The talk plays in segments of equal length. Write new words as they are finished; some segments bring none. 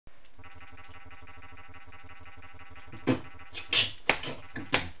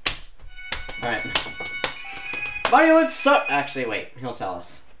Violent so- Actually, wait. He'll tell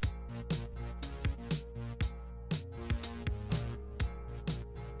us.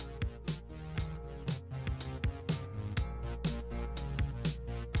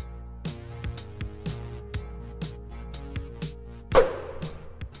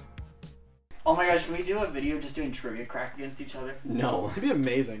 Oh my gosh, can we do a video just doing trivia crack against each other? No. It'd be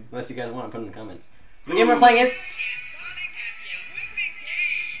amazing. Unless you guys want to put it in the comments. The game we're playing is...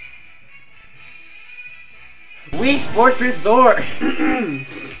 Wii Sports Resort!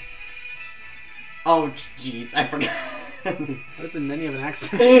 Oh, jeez, I forgot. That's a nenny of an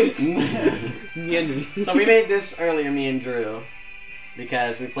accent. Nenny. So we made this earlier, me and Drew,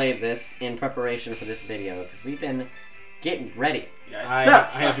 because we played this in preparation for this video, because we've been getting ready. Yeah, I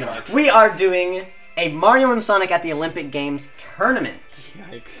have not. We are doing a Mario and Sonic at the Olympic Games tournament.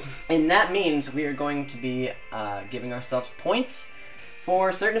 Yikes. And that means we are going to be giving ourselves points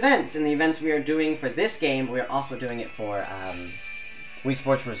for certain events. And the events we are doing for this game, we are also doing it for Wii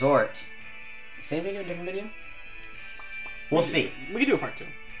Sports Resort. Same video, different video? We'll see. We can do a part 2.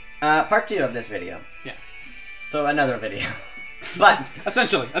 Part 2 of this video. Yeah. So another video. But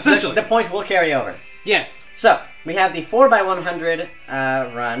essentially. The points will carry over. Yes. So, we have the 4x100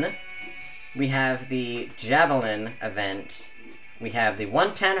 run. We have the javelin event. We have the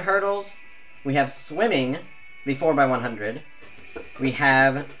 110 hurdles. We have swimming, the 4x100. We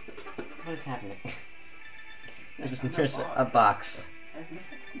have... What is happening? There's a box.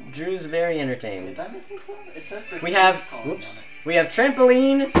 Drew's very entertained. Is that mistletoe? It says this. We have... Oops. We have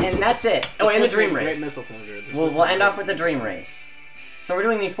trampoline, and that's it. Oh, and the dream race. Great mistletoe, Drew. We'll end off with the dream race. So we're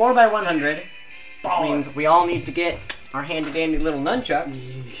doing the 4x100. Which means we all need to get our handy-dandy little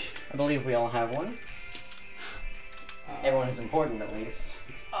nunchucks. I believe we all have one. Everyone who's important, at least.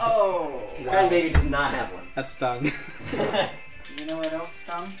 Oh! Kranbaby does not have one. That's stung. You know what else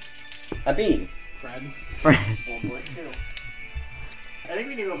stung? A bee. Fred. World War II. I think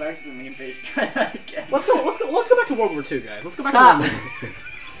we need to go back to the main page. Try that again. Let's go back to World War II, guys. Let's go back Stop. to World War II.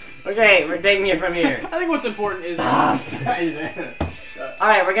 Okay, we're taking it from here. I think what's important is... Stop.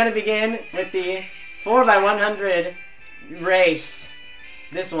 Alright, we're gonna begin with the 4x100 race.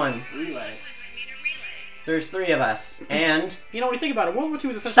 This one. Relay. There's 3 of us, and... You know, when you think about it, World War II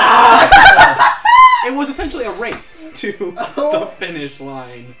was essentially... Stop! It was essentially a race to the finish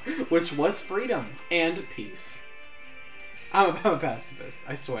line, which was freedom and peace. I'm a pacifist,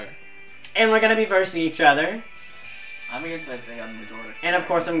 I swear. And we're gonna be versing each other. I'm going to say I'm the majority. And of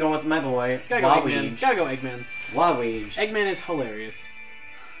course I'm going with my boy, Gotta go Eggman. Gotta go Eggman. Waweege. Eggman is hilarious.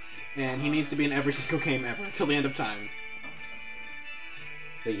 And he needs to be in every single game ever, till the end of time.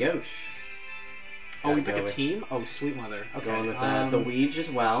 The Yosh. Oh, we pick a team? Oh, sweet mother. Okay. Going with the Weege as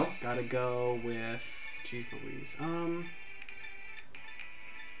well. Gotta go with... Jeez Louise.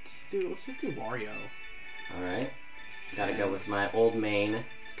 Let's just do Wario. Alright. Gotta go with my old main.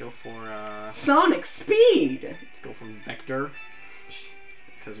 Let's go for, Sonic Speed! Let's go for Vector.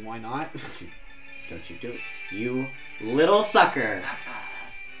 Because why not? Don't you do it. You little sucker.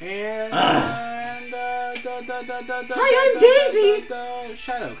 And, Hi, I'm Daisy!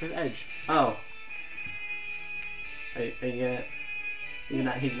 Shadow, because Edge. Oh. Are you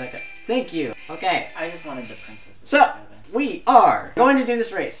gonna... He's not gonna... Thank you. Okay. I just wanted the princesses. So, we are going to do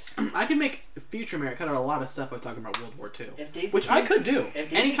this race. I can make future America cut out a lot of stuff by talking about World War II. If Daisy which I could do. If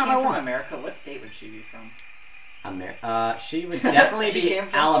Daisy anytime came I want. from America, what state would she be from? She would definitely She be came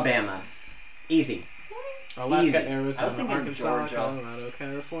from- Alabama. Easy. Alaska, Easy. I was Arizona, thinking Arkansas, Georgia. Colorado,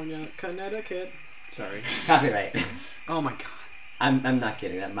 California, Connecticut. Sorry. Copyright. Oh my god. I'm not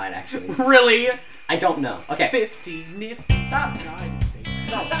kidding. That might actually. Really? I don't know. Okay. 50 nifty. Stop. United States.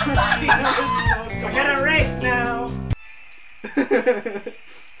 Stop. We're gonna race now.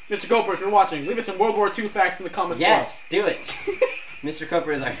 Mr. Gopher, if you're watching, leave us some World War II facts in the comments Yes, do it. Mr.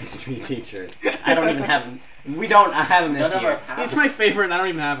 Cooper is our history teacher. I don't even have him. We don't have him this None of year. us have He's it. my favorite and I don't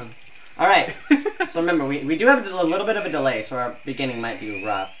even have him. Alright. So remember, we do have a little bit of a delay, so our beginning might be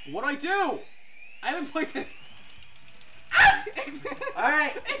rough. What do I do? I haven't played this.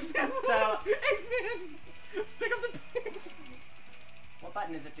 Alright. So, Eggman! Pick up the pins. what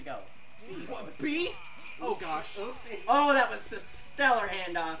button is it to go? What, B? Oh gosh. Oh, that was a stellar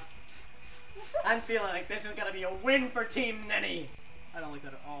handoff. I'm feeling like this is gonna be a win for Team Nenny. I don't like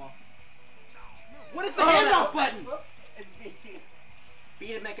that at all. What is the Oh, handoff button? Whoops, it's B.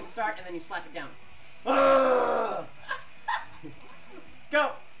 B to make him start, and then you slap it down. Ugh.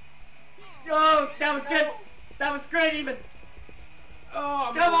 Go! Oh, that was good. That was great, even. Oh,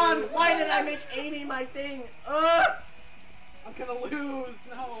 I'm Come gonna on! lose. Why did I make Amy my thing? Ugh. I'm gonna lose.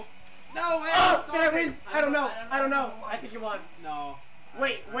 No. No, Oh, I did I win? I don't know. I don't know. I think you won. No.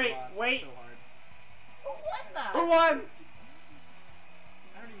 Wait, I wait, lost wait. so hard. What the? Who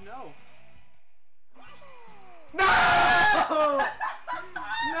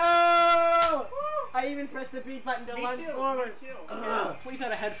even press the B button to Me lunge too. forward. Me too. Ugh. Please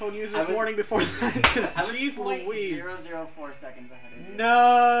add a headphone I user's was- warning before that, because I was jeez Louise. 0.004 seconds ahead of you.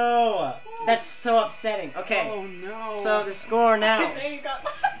 No! That's so upsetting. Okay, Oh no. so the score now. I say you got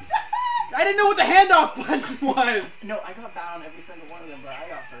I didn't know what the handoff button was. No, I got bad on every single one of them, but I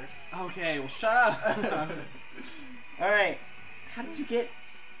got first. Okay, well shut up. Alright, how did you get...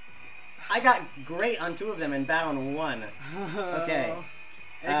 I got great on 2 of them and bad on 1. Okay.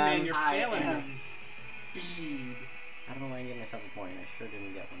 Eggman, you're I failing. am speed. I don't know why I gave myself a point. I sure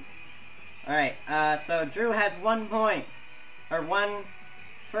didn't get one. Alright, so Drew has 1 point. Or 1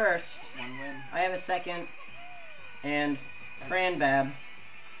 first. 1 win. I have a second. And Kranbaby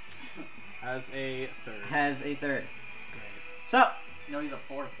As a third. has a third. Great. So, No, he's a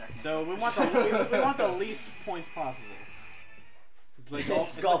 4th technically. So we want the we want the least points possible. It's like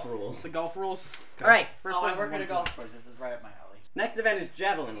it's golf rules. It's the golf rules. Alright. First Oh, place I is work at one a golf course. This is right up my alley. Next event is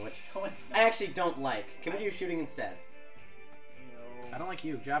Javelin, which No, it's I not. actually don't like. Can we do shooting instead? I don't like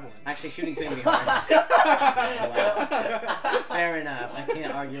you, javelin. Actually, shooting's gonna be hard. Wow. Fair enough. I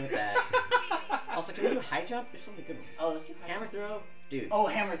can't argue with that. Also, can we do high jump? There's so many good ones. Oh, let's do Hammer throw? Dude. Oh,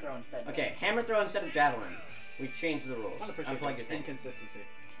 hammer throw instead. Okay, hammer throw instead of javelin. We changed the rules. I appreciate Unplug your this thing. inconsistency.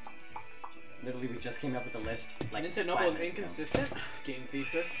 Literally, we just came up with a list. Like Nintenoble 5 is minutes ago. inconsistent. Game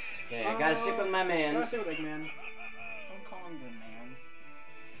thesis. Okay, I gotta stick with my Gotta mans. stay with Eggman. Don't call him your mans.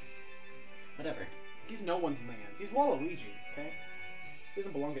 Whatever. He's no one's man's. He's Waluigi, okay? He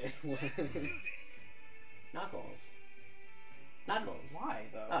doesn't belong to anyone. Knuckles. Knuckles. Why,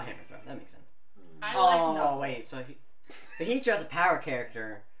 though? Oh, hammer throw. That makes sense. I Oh, like Knuckles. wait. So he chose a power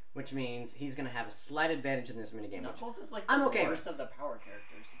character, which means he's gonna have a slight advantage in this minigame. Knuckles is like the I'm okay worst with. of the power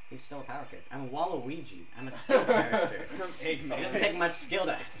characters. He's still a power character. I'm Waluigi. I'm a skill character. It doesn't Eggman. take much skill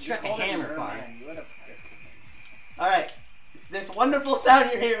to chuck a called him hammer your far. man. You had a Alright. This wonderful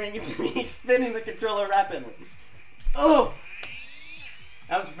sound you're hearing is me spinning the controller rapidly. Oh!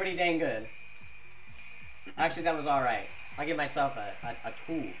 That was pretty dang good. Actually, that was alright. I'll give myself a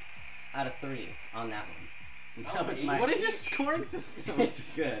 2 out of 3 on that one. That was my... What is your scoring system? It's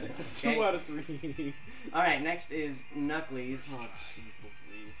good. 2 out of 3. Alright, next is Knuckles. Oh, jeez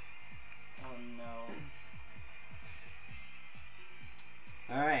Louise. Oh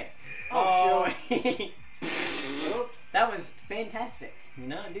no. Alright. Oh, Oops. That was fantastic. You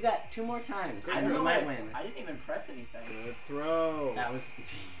know, do that 2 more times. Great And throw. you might win. I didn't even press anything. Good throw. That was...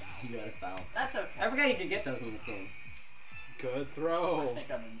 you got a foul. That's okay. I forgot you could get those in this game. Good I throw. think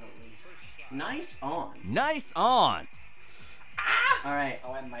I'm in the lead. Nice on. Nice on. Alright.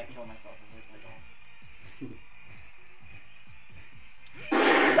 Oh, I might kill myself if we play golf.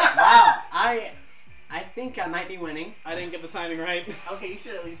 Wow. I think I might be winning. I didn't get the timing right. Okay, you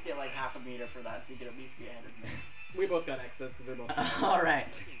should at least get like half a meter for that, so you could at least be ahead of me. We both got X's because we're both fans.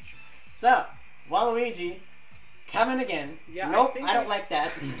 Alright. So, Waluigi, coming again. Yeah, I nope, think I don't we- like that.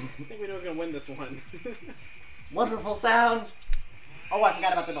 I think we know who's gonna win this one. Wonderful sound. Oh, I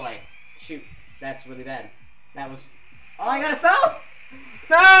forgot about the delay. Shoot, that's really bad. That was... Oh, I got a foul!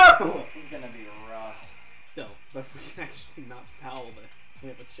 No! This is gonna be rough. Still, but if we can actually not foul this, we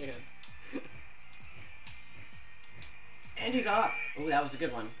have a chance. And he's off. Oh, that was a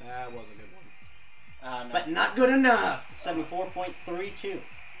good one. That was a good one. No, But not good enough. 74.32.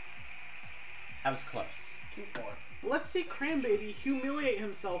 That was close. 2-4. Let's see Kranbaby humiliate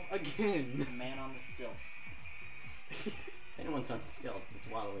himself again. The man on the stilts. If anyone's on stilts, it's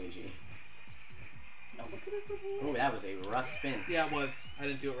Waluigi. No, look at his Oh, little. that was a rough spin. Yeah, it was. I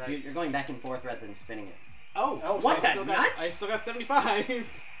didn't do it right. You're going back and forth rather than spinning it. Oh, Oh, What so the I still got- nuts? I still got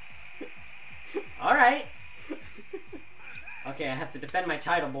 75. Alright. Okay, I have to defend my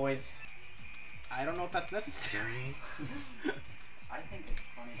title, boys. I don't know if that's necessary. I think it's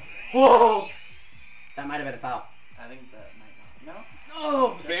funny. Whoa! That might have been a foul. I think that might not. No?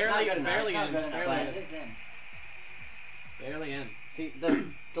 Oh, Barely- it's not good enough. barely It's not in, good enough, barely but in. it is in. Barely in. See, the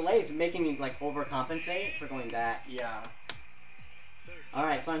delay is making me like overcompensate for going back. Yeah.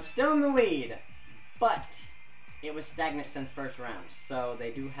 Alright, so I'm still in the lead, but it was stagnant since first round, so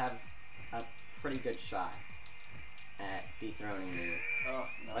they do have a pretty good shot at dethroning me. Oh,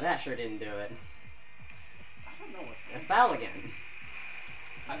 no. But that sure didn't do it. I don't know what's A going on. foul again.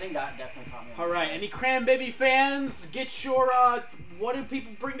 I think that definitely caught me. on Alright, the- any Kranbaby fans, get your, what do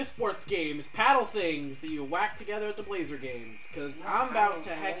people bring to sports games? Paddle things that you whack together at the Blazer games. Because I'm about to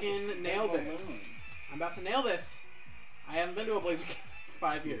heckin' nail this. I'm about to nail this. I haven't been to a Blazer game in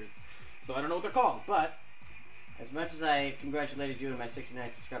 5 years, so I don't know what they're called, but... As much as I congratulated you in my 69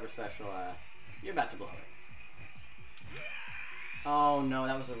 subscriber special, you're about to blow it. Oh no,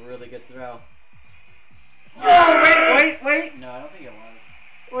 that was a really good throw. Oh, wait! No, I don't think it was.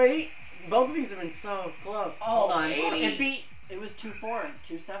 Wait! Both Both of these have been so close. Oh, Hold on. 80. It beat. It was 2-4,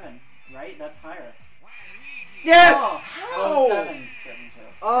 2-7, right? That's higher. Yes! Oh, Oh! 7-2.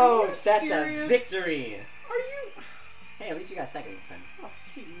 Oh, Are you that's serious? a victory. Are you? Hey, at least you got second this time. Oh,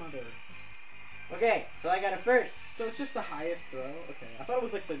 sweet mother. Okay, so I got a first. So it's just the highest throw? Okay. I thought it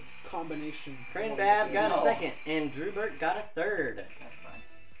was like the combination. Kranbaby got a No. second, and Drewbert got a third. That's fine.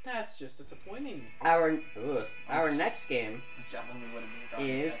 That's just disappointing. Our next game Javelin would have just gotten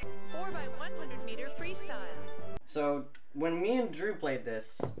is. it. 4x100 meter freestyle. So when me and Drew played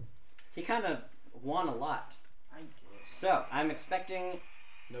this, he kind of won a lot. I did. So I'm expecting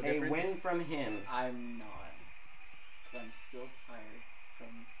No a different. win from him. I'm not. 'Cause I'm still tired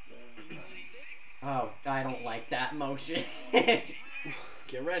from the runs. Oh, I don't like that motion.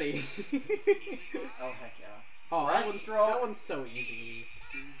 Get ready. Oh, heck yeah. Oh, Breaststroke. that one's so easy.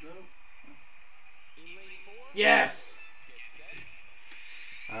 Yes!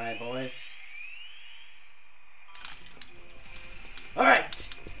 All right, boys. All right,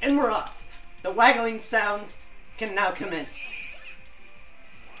 and we're off. The waggling sounds can now commence.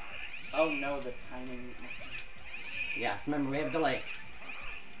 Oh no, the timing must. Yeah, remember we have a delay.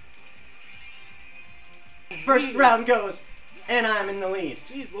 First round goes, and I'm in the lead.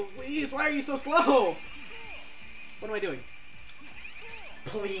 Jeez Louise, why are you so slow? What am I doing?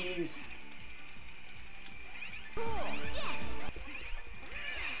 Please.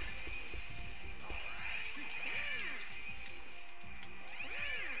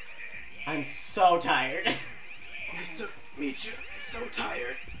 I'm so tired. Nice to meet you. So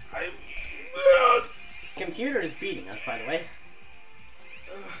tired. I'm... Computer is beating us, by the way.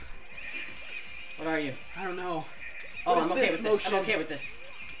 What are you? I don't know. Oh, What I'm is okay this with this. motion? I'm okay with this.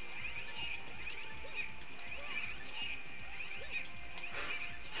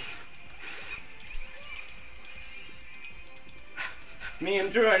 Me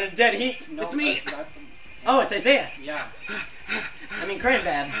and Drew are in a dead heat. No, It's me. That's Oh, it's Isaiah. yeah. I mean,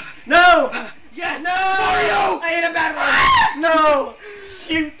 Kranbaby. No! Yes! No! Mario! I hit a bad one! No!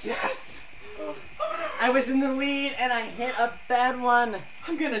 Shoot! Yes! I was in the lead and I hit a bad one.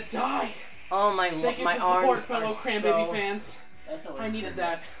 I'm gonna die. Oh my! Thank you my for arms support, fellow are Kranbaby so... fans. That delay I needed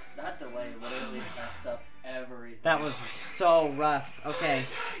that. That delay literally messed up everything. That was so rough. Okay,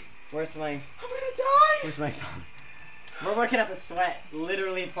 where's my? I'm gonna die. Where's my phone? We're working up a sweat,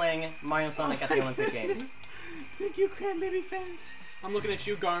 literally playing Mario Sonic at the Olympic Games. Thank you, Kranbaby fans. I'm looking at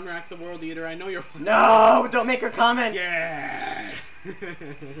you, Garnrak, the World Eater. I know you're. No! Don't make her comment! Yeah.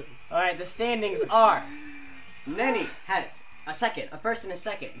 Alright, the standings are... Nenny has a second, a first and a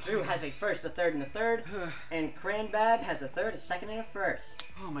second. Drew has a first, a third, and a third. And Kranbaby has a third, a second, and a first.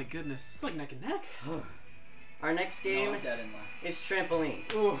 Oh my goodness. It's like neck and neck. Our next No, game I'm dead in last. is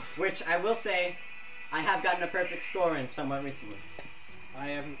Trampoline. Oof. Which I will say, I have gotten a perfect score in somewhat recently. I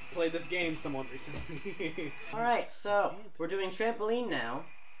haven't played this game somewhat recently. Alright, so we're doing Trampoline now.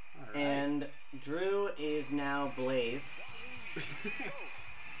 Alright. And Drew is now Blaze.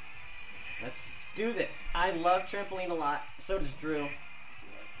 Let's do this. I love Trampoline a lot. So does Drew. It's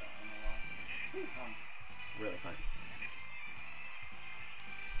pretty fun. It's really fun.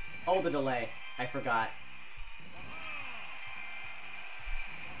 Oh, the delay. I forgot.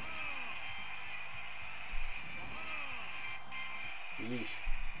 Yeesh.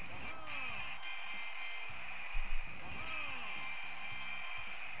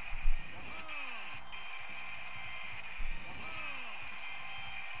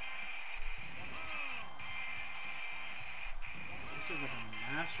 This is like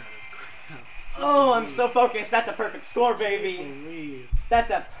a master at his craft. Oh, I'm so focused. That's a perfect score, baby. Jeez Louise.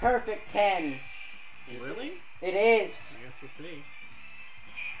 That's a perfect 10. Really? It is. I guess we'll see.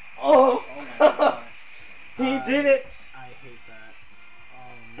 Oh, Oh my gosh. he did it. I hate that.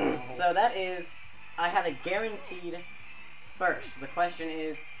 Oh no. So that is, I have a guaranteed first. The question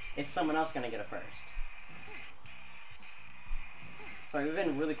is someone else going to get a first? Sorry, we've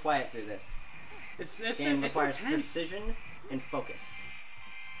been really quiet through this. it's Game it's requires intense. precision and focus.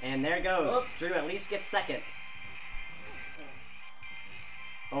 And there goes. Oops. Drew at least gets second.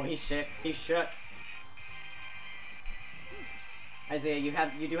 Oh, he shook. He shook. Isaiah,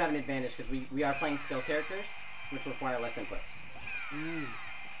 you do have an advantage because we are playing skill characters, which require less inputs. Mm.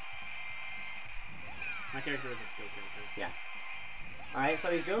 My character is a skill character. Yeah. All right, so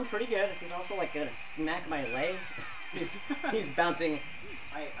he's doing pretty good. He's also like gonna smack my leg. he's bouncing.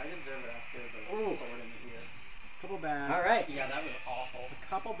 I deserve it after the Ooh. sword in the ear. Couple bads. All right. Yeah, that was awful. A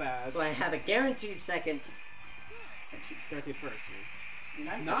couple bads. So I have a guaranteed second. guaranteed first. You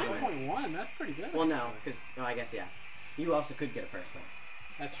mean. 9.1. 9.1. That's pretty good. Well, no, actually. because I guess yeah. You also could get a first though.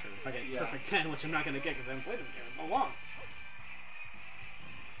 That's true. If I get Yeah. perfect 10, which I'm not gonna get because I haven't played this game in so long.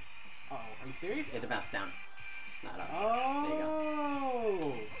 Uh oh. you serious? It bounced down. Not up. Oh. There you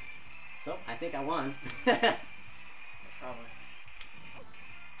go. So, I think I won. Probably.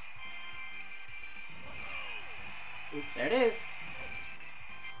 Oops. There it is.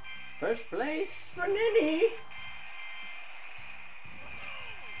 First place for Ninny.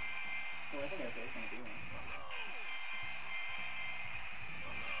 Oh, I think I said it was gonna be one.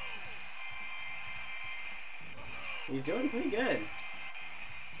 He's doing pretty good.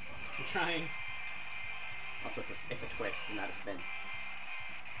 I'm trying. Also, it's a twist, not a spin.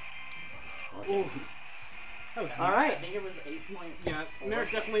 Okay. Oof. That was All I right. think it was 8.4. Yeah,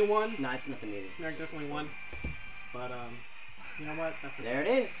 Merrick definitely won. No, it's nothing needed. Merrick definitely won. But, you know what? That's okay. There it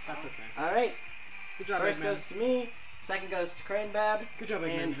is. That's okay. All right. Good job, First Eggman. goes to me. Second goes to Kranbaby. Good job,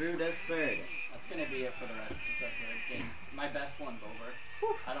 Eggman. And Drew does third. That's gonna be it for the rest of the games. My best one's over.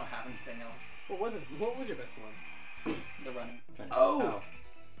 Whew. I don't have anything else. What was your best one? The running. Oh.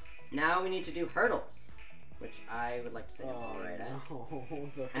 Now we need to do hurdles, which I would like to say I'm all right at. No,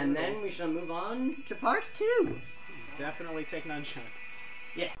 the And then hurdles. we shall move on to part 2. He's definitely take nunchucks.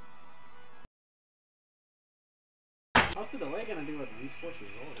 Yes. How's the delay gonna do with Wii Sports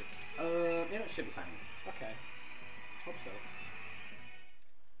Resort? It should be fine. Okay. Hope so.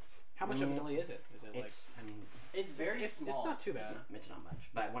 How much of a delay is it? Is it like... It's, I mean, It's very small. It's not too bad. it's not much.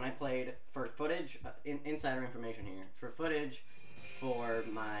 But when I played for footage, insider information here, for footage for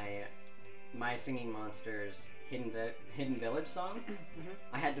my Singing Monsters Hidden Village song,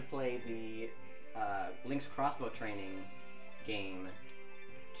 I had to play the Link's Crossbow Training game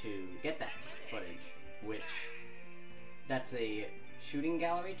to get that footage, which that's a shooting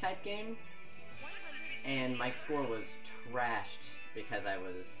gallery type game, and my score was trashed because I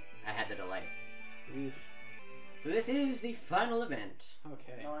had the delay. Oof. So this is the final event.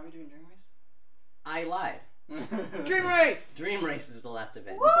 Okay. No, are we doing Dream I lied. Race? Dream Race! Dream Race is the last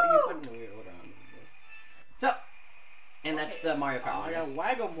event. Woo! You put in a weird order on this. So, and that's the Mario Kart Oh, one. I gotta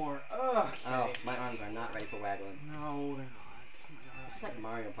waggle more. Ugh. Oh, my arms are not ready for waggling. No, they're not. This is like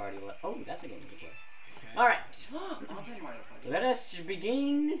Mario Party. Oh, that's a game we could play. Okay. Alright, I'll play Mario Party. let us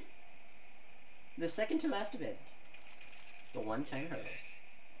begin the second to last event. The 110 hurdles.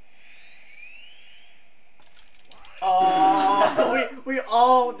 Oh, we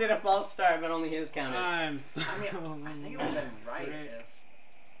all did a false start, but only his counted. I'm so... I mean, I think it would have been right Great. if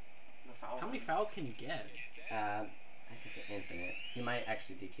the foul. How many fouls can you get? I think infinite. You might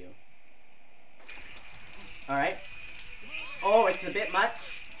actually DQ. Alright. Oh, it's a bit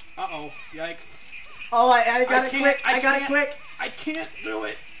much. Uh-oh. Yikes. Oh, I got it can't- quick. I I got it can't. quick. I can't do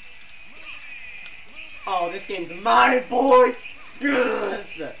it! Oh, this game's mine, boys.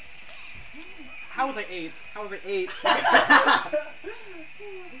 That's the- How was I 8th? How was I 8th?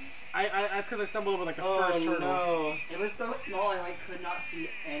 That's because I stumbled over like the first hurdle. No. It was so small, I could not see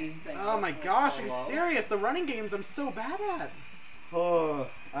anything. Oh my else, gosh, are you below. serious? The running games I'm so bad at. Oh,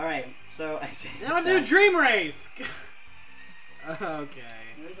 all right. So Now I have to do Dream Race! Okay. You're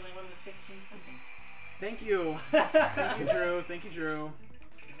the only one with 15 seconds. Thank you. Thank you, Drew. Thank you, Drew.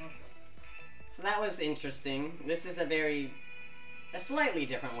 So that was interesting. This is a slightly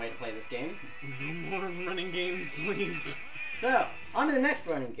different way to play this game. No more running games, please. So, on to the next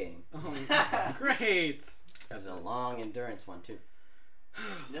running game. Oh, great. This is a long endurance one, too.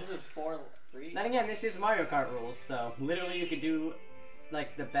 This is 4-3. Then again, this is Mario Kart rules, so literally you could do,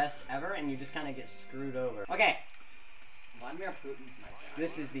 like, the best ever, and you just kind of get screwed over. Okay, Vladimir Putin's my dad.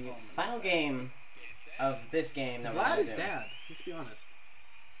 this is the That's all I'm final gonna say. game of this game that we're Vlad gonna is do. dad. Let's be honest.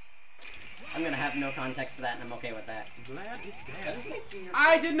 I'm gonna have no context for that, and I'm okay with that. Vlad is That dad. is my senior.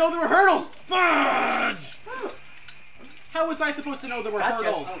 I didn't know there were hurdles! Fudge! How was I supposed to know there were Gotcha.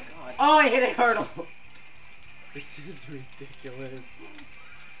 hurdles? Oh god. Oh, I hit a hurdle! This is ridiculous.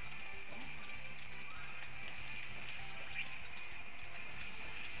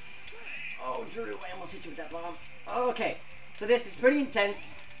 Oh, Drew, I almost hit you with that bomb. Okay, so this is pretty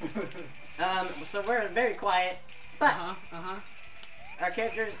intense. So we're very quiet, but our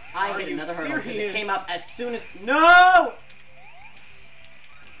characters. I Are hit you another hurdle because it serious? came up as soon as. No!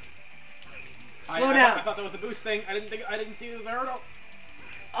 Slow down. I thought that was a boost thing. I didn't see it was a hurdle.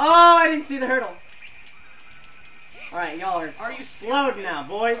 Oh, I didn't see the hurdle. All right, y'all are you slowed serious? now,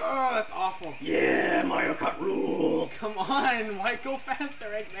 boys. Oh, that's awful. Yeah, Mario Kart rules. Come on, why go faster,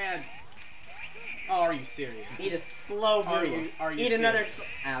 Eggman? Oh, are you serious? Eat a slow Are brew. you Eat another. serious?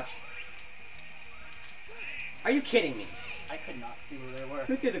 Ouch. Are you kidding me? I could not see where they were.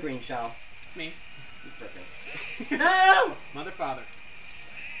 Who threw the green shell? Me. You frickin'. No! Mother, father.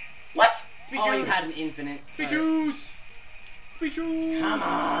 What? Speed Oh, you juice. had an infinite. Speed Alright. juice. Speed juice. Come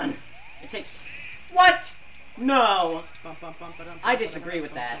on. It takes. What? No! Bum, bum, bum, ba-dum, I bum, disagree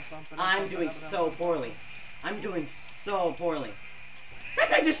with ba-dum, that. bum, bum, I'm bum, doing ba-dum, so bum, poorly. I'm doing so poorly. That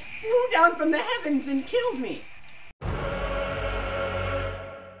guy just flew down from the heavens and killed me!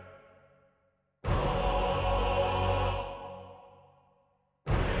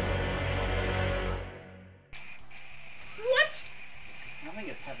 What? I don't think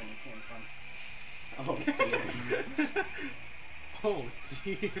it's heaven he came from. Oh dear. Oh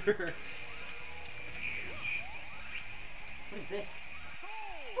dear. What is this?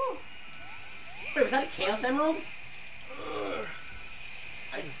 Wait, was that a Chaos Emerald?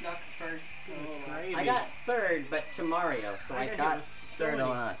 I snuck first. So It was last. great. I got third, but to Mario, so I hit got with so third many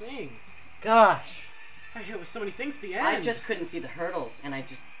last. things. Gosh. I hit with so many things at the end. I just couldn't see the hurdles, and I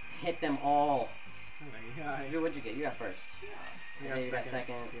just hit them all. I Drew, what'd you get? You got first. Yeah. You got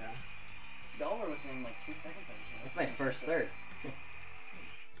second. Yeah. Y'all were within like 2 seconds of each other. That's my first third.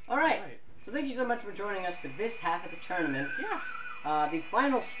 Alright, so thank you so much for joining us for this half of the tournament. Yeah. The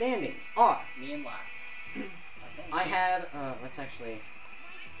final standings are... Me and last. I have, let's actually...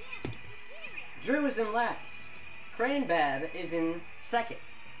 Drew is in last. Kranbaby is in second.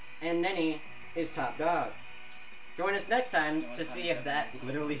 And Nenny is top dog. Join us next time to see if that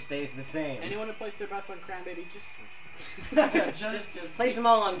literally stays the same. Anyone who placed their bets on Kranbaby, just switch. just Place them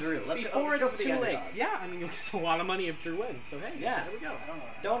all on Drew. Let's Before let's go it's for the too late. underdog. Yeah, I mean, you'll get a lot of money if Drew wins, so hey, Yeah. there we go. I don't know.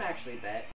 Don't actually bet.